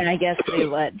yeah, I guess we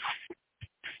would.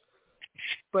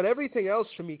 But everything else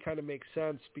to me kind of makes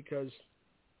sense, because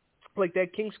like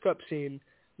that King's Cup scene,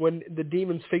 when the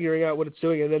demon's figuring out what it's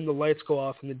doing, and then the lights go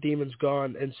off and the demon's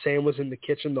gone, and Sam was in the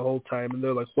kitchen the whole time, and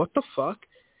they're like, what the fuck?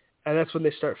 And that's when they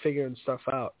start figuring stuff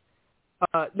out.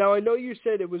 Now, I know you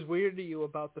said it was weird to you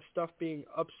about the stuff being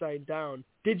upside down.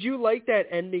 Did you like that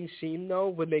ending scene, though,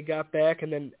 when they got back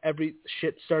and then every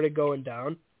shit started going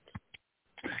down?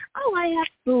 Oh, I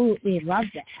absolutely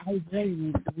loved it. I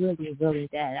really, really, really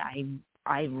did.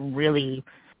 I really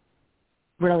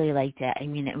really liked it. I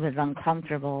mean, it was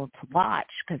uncomfortable to watch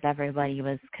because everybody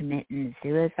was committing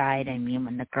suicide. I mean,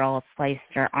 when the girl sliced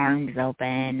her arms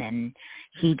open and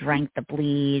he drank the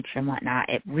bleach and whatnot,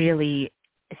 it really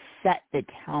set the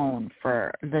tone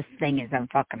for this thing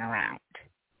isn't fucking around.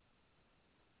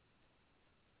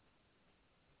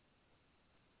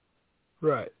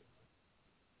 Right.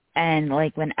 And,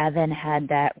 like, when Evan had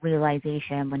that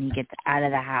realization when he gets out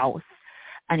of the house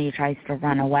and he tries to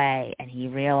run away and he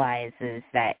realizes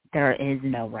that there is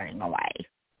no running away.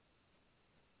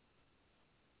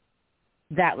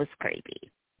 That was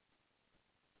creepy.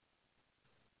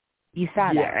 You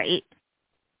saw that, right?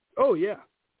 Oh, yeah.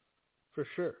 For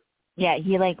sure. Yeah,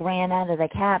 he, like, ran out of the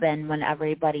cabin when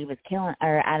everybody was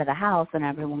or out of the house and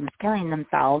everyone was killing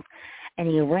themselves, and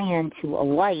he ran to a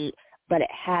light, but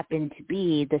it happened to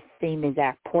be the same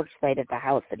exact porch light at the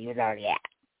house that he was already at.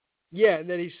 Yeah, and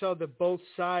then he saw that both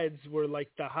sides were like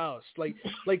the house. Like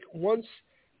once,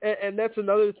 and that's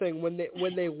another thing,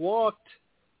 when they walked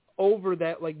over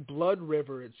that, like, blood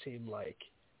river, it seemed like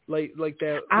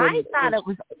that. I thought it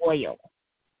was oil.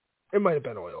 It might have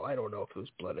been oil. I don't know if it was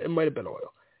blood. It might have been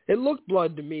oil. It looked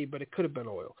blood to me, but it could have been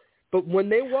oil. But when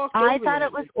they walked over, I thought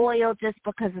it was oil just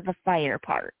because of the fire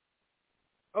part.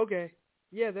 Okay.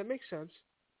 Yeah, that makes sense.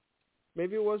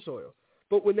 Maybe it was oil.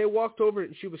 But when they walked over it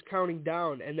and she was counting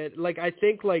down, and then, like, I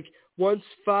think, like, once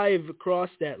 5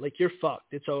 crossed that, like, you're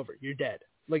fucked. It's over. You're dead.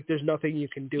 Like, there's nothing you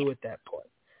can do at that point.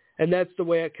 And that's the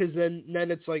way, because then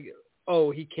it's like,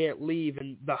 oh, he can't leave,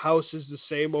 and the house is the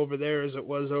same over there as it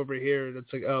was over here, and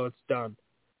it's like, oh, it's done.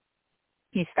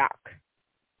 He's stuck.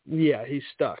 Yeah, he's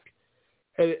stuck.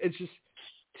 And it's just,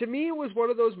 to me, it was one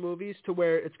of those movies to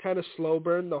where it's kind of slow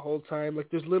burn the whole time. Like,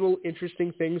 there's little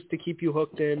interesting things to keep you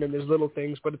hooked in, and there's little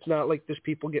things, but it's not like there's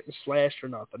people getting slashed or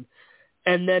nothing.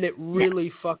 And then it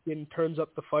really fucking turns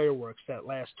up the fireworks that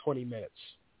last 20 minutes.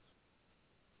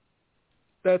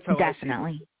 That's how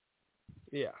Definitely. I see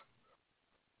it. Yeah.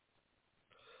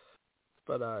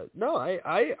 But no,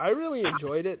 I really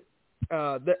enjoyed it.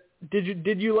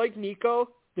 Did you like Nico,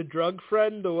 the drug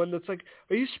friend, the one that's like,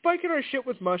 are you spiking our shit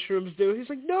with mushrooms, dude? He's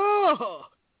like, no.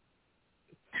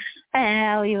 I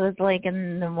know, he was like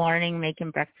in the morning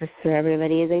making breakfast for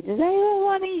everybody. He's like, does anyone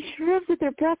want any shrooms with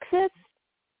their breakfast?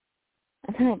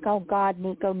 I'm like, oh God,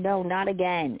 Nico, no, not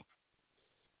again.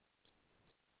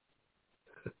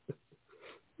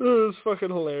 It was fucking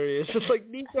hilarious. It's like,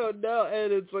 Nico, no,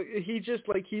 and it's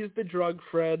like, he's the drug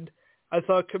friend. I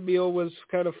thought Camille was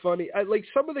kind of funny. Like,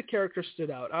 some of the characters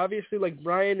stood out. Obviously, like,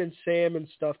 Brian and Sam and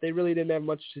stuff, they really didn't have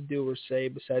much to do or say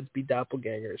besides be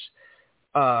doppelgangers.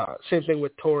 Same thing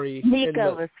with Tori.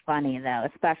 Nico was funny, though,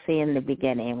 especially in the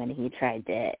beginning when he tried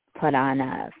to put on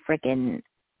a freaking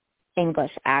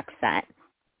English accent.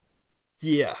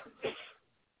 Yeah.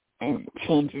 And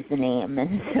changes the name,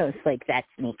 and so it's like, that's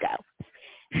Nico.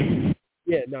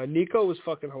 Yeah, no, Nico was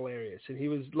fucking hilarious, and he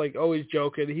was, like, always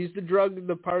joking. He's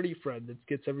the party friend that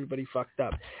gets everybody fucked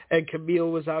up. And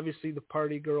Camille was obviously the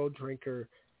party girl drinker,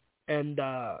 and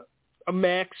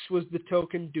Max was the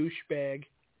token douchebag.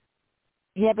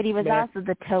 Yeah, but he was also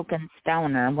the token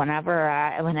stoner.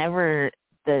 Whenever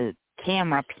the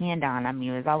camera panned on him,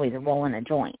 he was always rolling a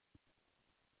joint.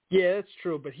 Yeah, that's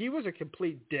true, but he was a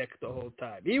complete dick the whole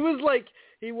time. He was like,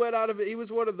 he went out of it. He was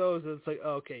one of those that's like,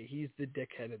 okay, he's the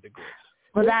dickhead of the group.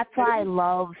 Well, that's why I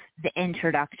love the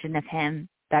introduction of him.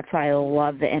 That's why I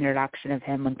love the introduction of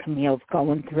him when Camille's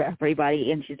going through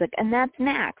everybody, and she's like, and that's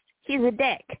Max. He's a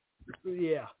dick.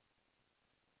 Yeah.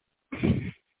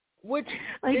 Which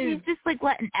like, he's just, like,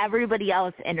 letting everybody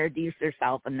else introduce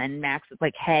herself, and then Max is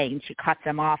like, hey, and she cuts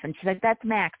him off, and she's like, that's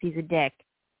Max. He's a dick.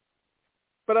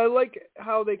 But I like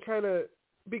how they kind of,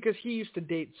 because he used to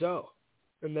date Zoe,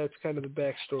 and that's kind of the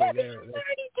backstory there. But he was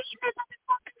already dating that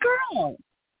fucking girl.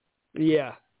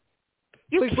 Yeah.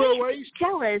 You like, can't bro, why are be you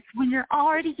jealous when you're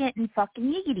already getting fucking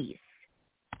yiggities.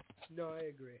 No, I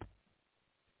agree.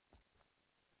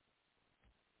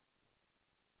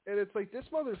 And it's like, this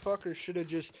motherfucker should have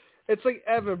just, it's like,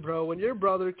 Evan, bro, when your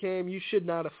brother came, you should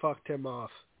not have fucked him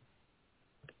off.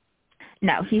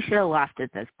 No, he should have left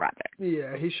with his brother.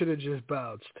 Yeah, he should have just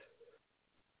bounced.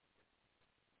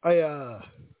 I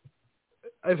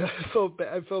felt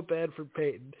bad for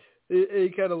Peyton. He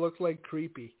kind of looked like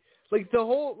creepy. Like, the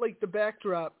whole, like, the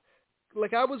backdrop,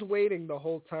 like, I was waiting the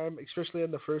whole time, especially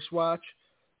on the first watch,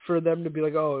 for them to be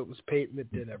like, oh, it was Peyton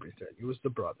that did everything. It was the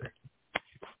brother.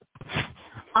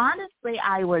 Honestly,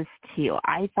 I was too.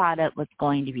 I thought it was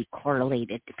going to be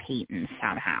correlated to Peyton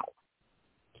somehow.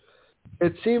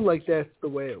 It seemed like that's the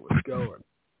way it was going.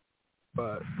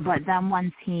 But then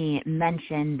once he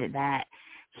mentioned that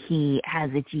he has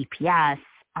a GPS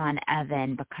on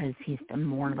Evan because he's the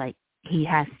more, like, he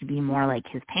has to be more like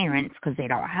his parents because they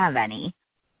don't have any.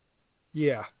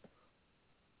 Yeah.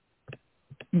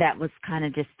 That was kind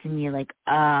of just to me like,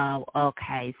 oh,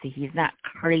 okay, so he's not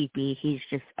creepy, he's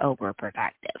just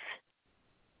overprotective.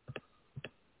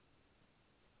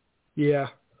 Yeah.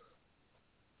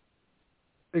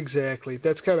 Exactly.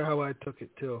 That's kind of how I took it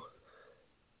too.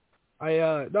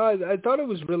 I thought it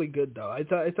was really good though. I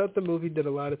thought the movie did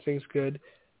a lot of things good.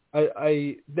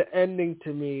 The ending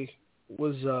to me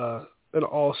was an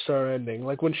all-star ending.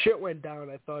 Like when shit went down,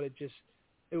 I thought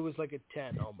it was like a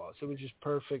 10 almost. It was just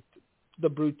perfect. The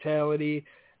brutality,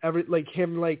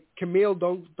 Camille,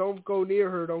 don't go near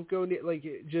her, don't go near, like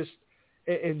it just,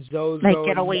 and Zoe's like going,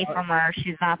 get away from her.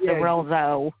 She's not the real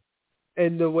Zoe.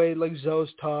 And the way like Zoe's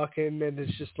talking, and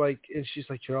it's just like, and she's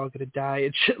like, you're all gonna die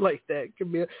and shit like that.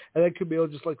 Camille, and then Camille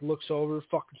just like looks over,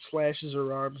 fucking slashes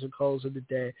her arms and calls it a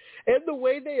day. And the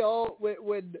way they all,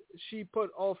 when she put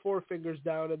all 4 fingers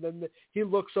down, and then he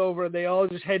looks over, and they all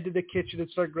just head to the kitchen and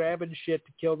start grabbing shit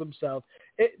to kill themselves.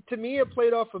 To me, it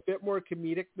played off a bit more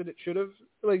comedic than it should have.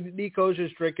 Like Nico's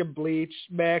just drinking bleach,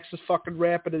 Max is fucking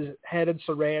wrapping his head in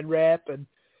saran wrap, and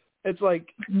it's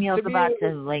like Camille's about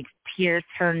to like pierce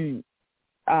her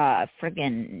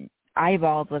friggin'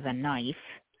 eyeballs with a knife.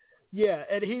 Yeah,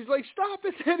 and he's like, stop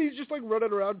it, and he's just like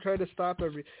running around trying to stop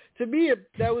To me,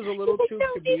 that was a little too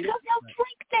comedic. Nico don't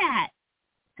like that.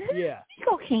 Yeah.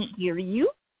 Nico can't hear you.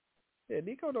 Yeah,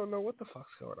 Nico don't know what the fuck's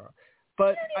going on.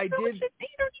 But He don't even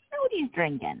know what he's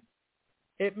drinking.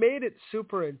 It made it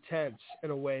super intense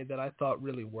in a way that I thought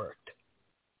really worked.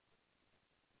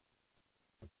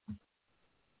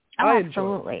 Oh,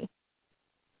 absolutely.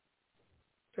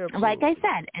 Like I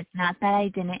said, it's not that I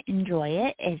didn't enjoy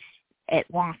it. It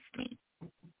lost me.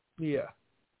 Yeah.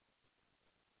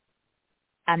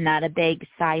 I'm not a big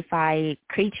sci-fi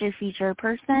creature feature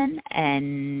person,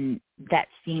 and that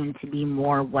seemed to be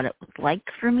more what it was like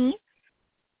for me.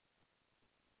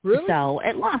 Really? So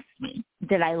it lost me.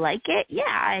 Did I like it? Yeah,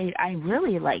 I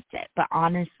really liked it. But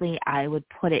honestly, I would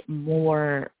put it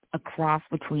more across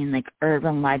between like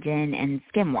Urban Legend and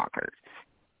Skinwalkers.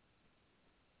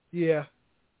 Yeah.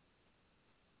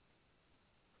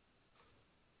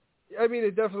 I mean,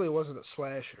 it definitely wasn't a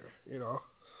slasher, you know?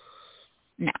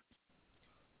 No.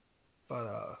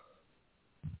 But,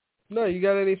 no, you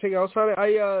got anything else on it?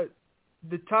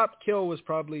 The top kill was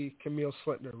probably Camille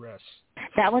slitting her wrist.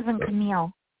 That wasn't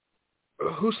Camille.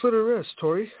 Who slit her wrist,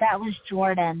 Tori? That was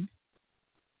Jordan.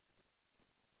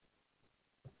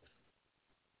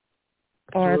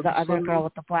 Or Jordan, the other girl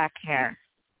with the black hair.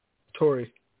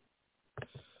 Tori.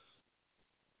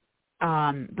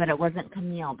 But it wasn't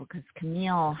Camille because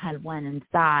Camille had went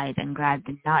inside and grabbed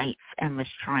a knife and was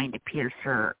trying to pierce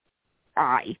her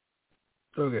eye.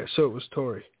 Okay, so it was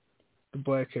Tori, the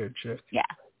black-haired chick. Yeah.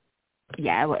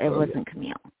 Yeah, it wasn't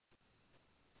Camille.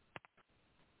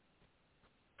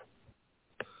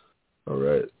 All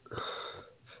right.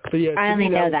 But yeah, I only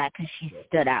know that because she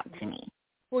stood out to me.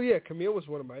 Well, yeah, Camille was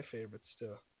one of my favorites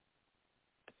too.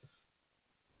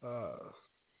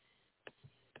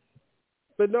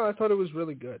 But no, I thought it was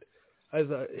really good.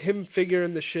 Him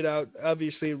figuring the shit out,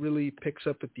 obviously it really picks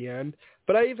up at the end.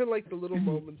 But I even like the little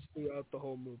moments throughout the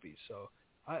whole movie. So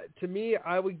to me,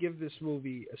 I would give this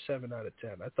movie a 7 out of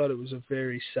 10. I thought it was a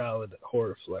very solid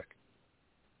horror flick.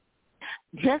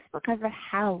 Just because of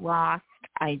how lost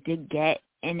I did get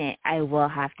in it, I will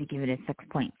have to give it a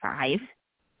 6.5.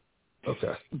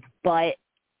 Okay. But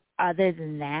other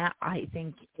than that, I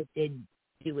think it did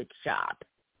do its job.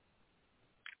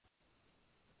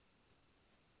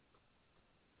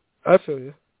 I feel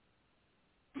you.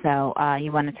 So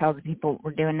you want to tell the people what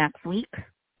we're doing next week?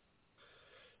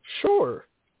 Sure.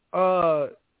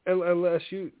 Unless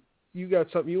you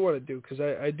got something you want to do, because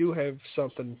I do have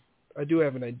something. I do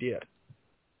have an idea.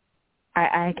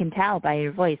 I can tell by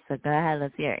your voice, so go ahead,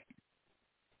 let's hear it.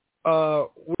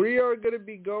 We are going to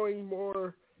be going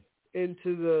more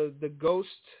into the ghost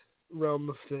realm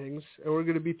of things, and we're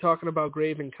going to be talking about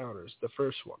Grave Encounters, the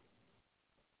first one.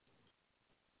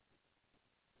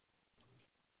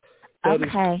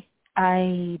 Okay.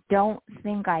 I don't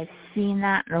think I've seen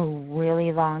that in a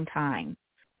really long time.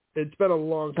 It's been a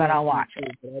long time. But I'll watch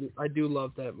it. But I do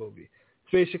love that movie.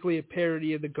 It's basically a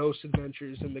parody of the Ghost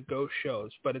Adventures and the Ghost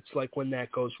shows, but it's like when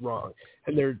that goes wrong.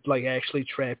 And they're like actually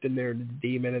trapped in there in the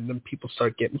demon, and then people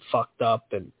start getting fucked up,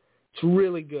 and it's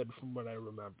really good from what I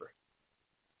remember.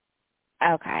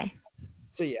 Okay.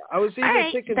 So yeah, I was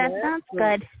either thinking that. Sounds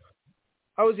good.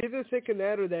 I was either thinking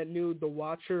that or that new The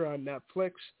Watcher on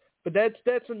Netflix. But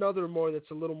that's another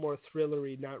that's a little more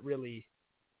thrillery, not really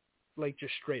like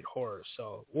just straight horror.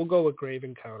 So we'll go with Grave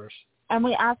Encounters. And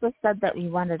we also said that we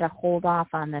wanted to hold off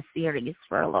on the series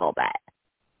for a little bit.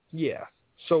 Yeah.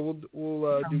 So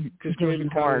we'll do because Grave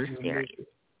horror Encounters series.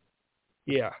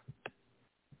 Yeah.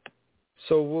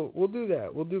 So we'll do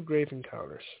that. We'll do Grave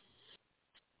Encounters.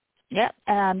 Yep.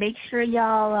 Make sure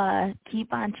y'all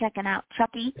keep on checking out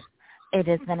Chucky. It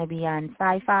is going to be on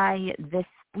Sci-Fi this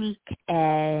week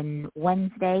and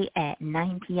Wednesday at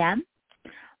 9 p.m.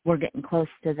 We're getting close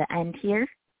to the end here.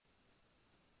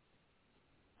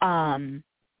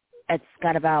 It's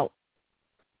got about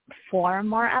 4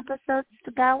 more episodes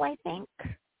to go, I think.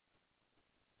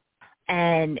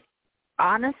 And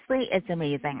honestly, it's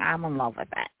amazing. I'm in love with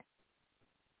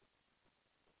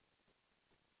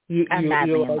it. I'm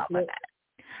madly in love with it.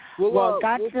 Well, it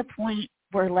got to the point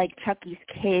where, like, Chucky's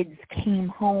kids came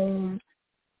home.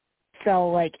 So,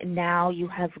 like, now you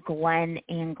have Glenn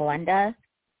and Glenda.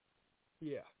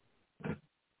 Yeah.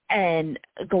 And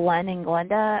Glenn and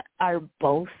Glenda are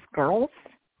both girls.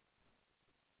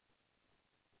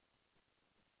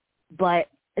 But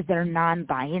they're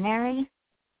non-binary.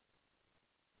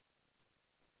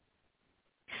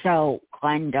 So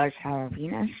Glenn does have a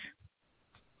penis.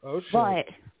 Oh, shit. But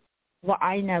what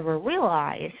I never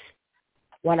realized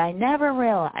was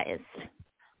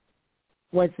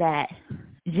that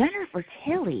Jennifer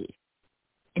Tilly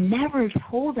never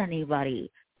told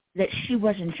anybody that she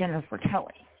wasn't Jennifer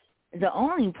Tilly. The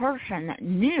only person that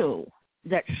knew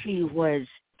that she was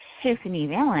Tiffany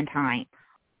Valentine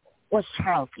was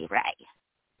Charles E. Ray.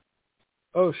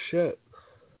 Oh, shit.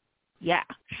 Yeah.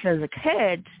 So the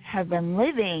kids have been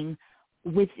living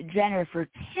with Jennifer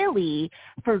Tilly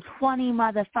for 20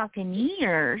 motherfucking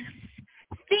years,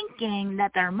 thinking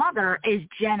that their mother is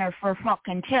Jennifer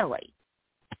fucking Tilly.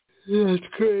 That's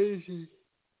crazy.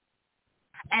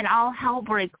 And all hell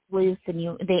breaks loose,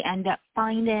 and they end up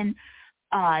finding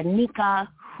Nika,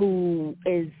 who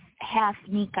is half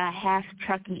Nika, half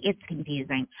Chucky. It's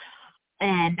confusing.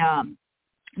 And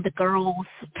the girls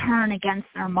turn against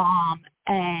their mom,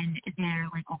 and they're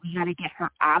like, oh, we got to get her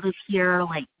out of here.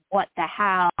 Like, what the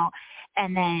hell?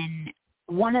 And then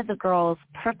one of the girls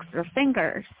pricks her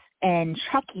fingers, and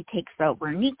Chucky takes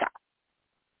over Nika.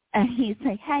 And he's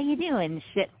like, how you doing,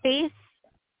 shit face?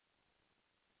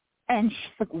 And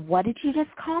she's like, what did you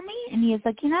just call me? And he's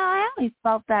like, I always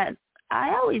felt that.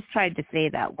 I always tried to say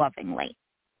that lovingly.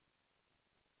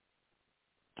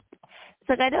 It's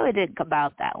like, I know it didn't come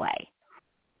out that way.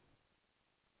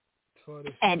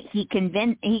 Funny. And he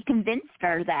convinced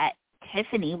her that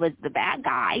Tiffany was the bad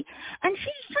guy, and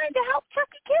she's trying to help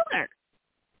Chucky kill her.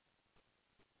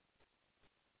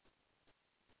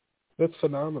 That's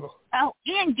phenomenal. Oh,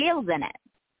 and Gail's in it.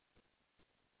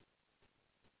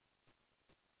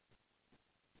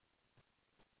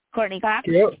 Courtney Cox?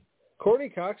 Yep. Courtney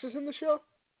Cox is in the show?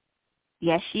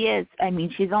 Yes, she is. I mean,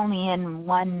 she's only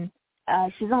in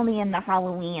she's only in the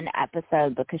Halloween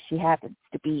episode because she happens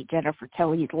to be Jennifer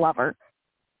Tilly's lover.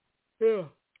 Yeah.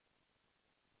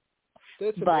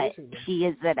 That's amazing. But she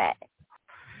is in it.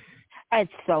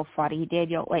 It's so funny,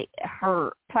 Daniel. Like,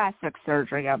 her plastic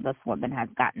surgery on this woman has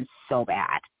gotten so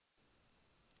bad.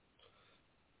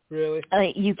 Really?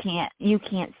 Like, you can't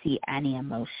see any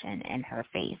emotion in her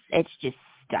face. It's just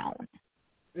stone.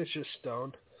 It's just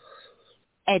stone.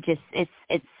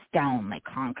 It's stone, like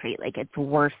concrete. Like, it's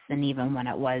worse than even when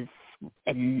it was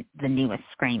in the newest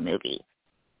Scream movie.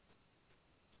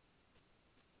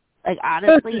 Like,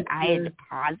 honestly, I had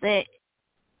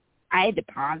to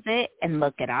pause it and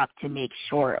look it up to make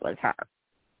sure it was her.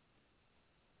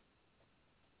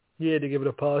 You had to give it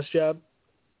a pause job?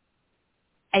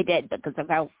 I did, because of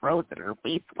how frozen her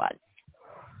face was.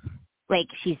 Like,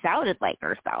 she sounded like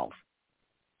herself.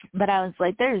 But I was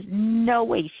like, there's no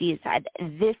way she's had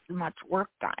this much work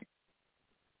done.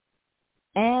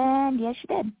 And yes, she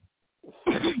did.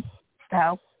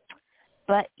 So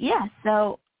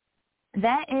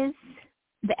that is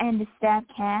the end of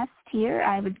Stabcast here,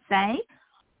 I would say.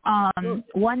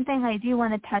 One thing I do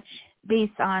want to touch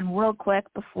base on real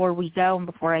quick before we go and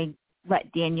before I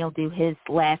let Daniel do his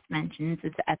last mentions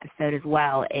of the episode as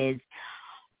well is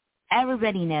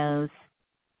everybody knows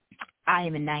I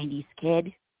am a 90s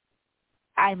kid.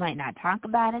 I might not talk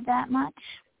about it that much,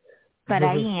 but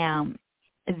I am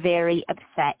very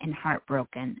upset and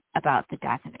heartbroken about the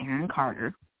death of Aaron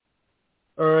Carter.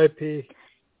 R.I.P.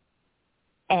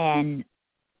 And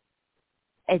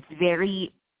it's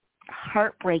very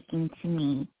heartbreaking to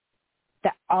me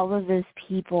that all of those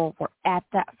people were at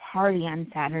that party on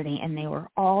Saturday and they were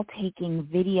all taking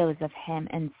videos of him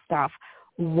and stuff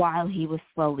while he was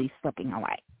slowly slipping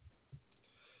away.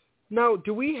 Now,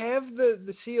 do we have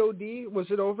the COD?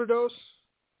 Was it overdose?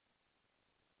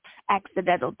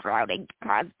 accidental drowning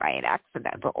caused by an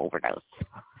accidental overdose.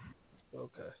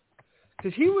 Okay.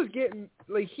 Because he was getting,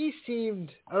 like, he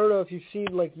seemed, I don't know if you've seen,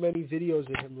 like, many videos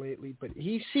of him lately, but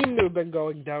he seemed to have been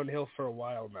going downhill for a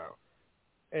while now.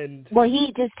 And well, he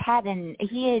had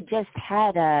just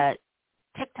had a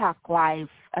TikTok live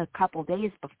a couple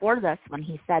days before this when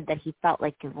he said that he felt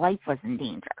like his life was in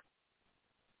danger.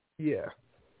 Yeah.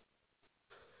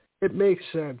 It makes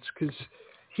sense, because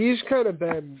he's kind of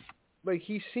been, like,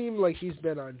 he seemed like he's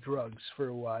been on drugs for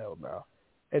a while now.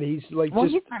 And he's, like,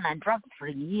 he's been on drugs for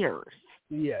years.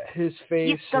 Yeah, his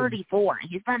face. He's 34.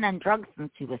 He's been on drugs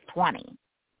since he was 20.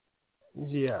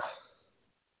 Yeah.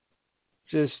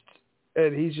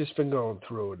 And he's just been going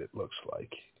through it, it looks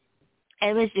like.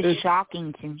 It was just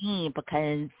shocking to me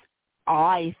because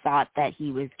I thought that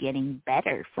he was getting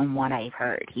better from what I've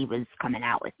heard. He was coming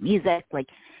out with music, like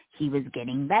he was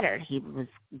getting better. He was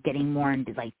getting more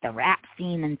into like the rap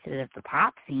scene instead of the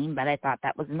pop scene, but I thought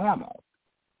that was normal.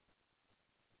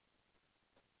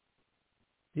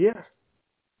 Yeah.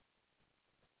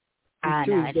 I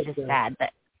know, it's just sad.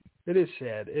 But It is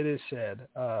sad. It is sad.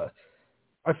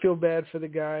 I feel bad for the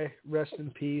guy. Rest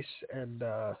in peace. And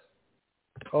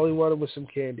all he wanted was some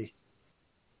candy.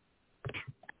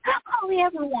 All he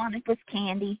ever wanted was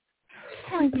candy.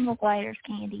 Tony McGuire's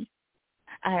candy.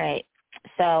 All right.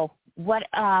 So what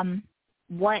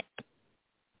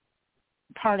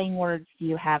parting words do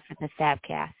you have for the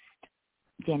Sabcast,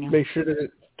 Daniel? Make sure to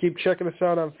keep checking us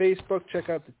out on Facebook. Check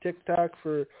out the TikTok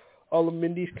for all of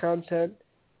Mindy's content.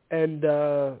 And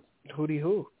hooty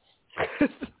hoo.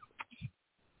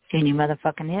 Any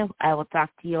motherfucking who. I will talk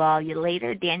to you all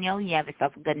later. Daniel, you have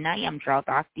yourself a good night. I'm sure I'll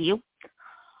talk to you.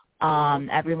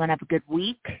 Everyone have a good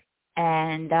week.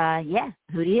 And, yeah,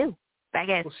 who do you? Bye,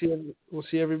 guys. We'll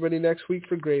see everybody next week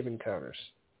for Grave Encounters.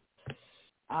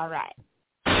 All right.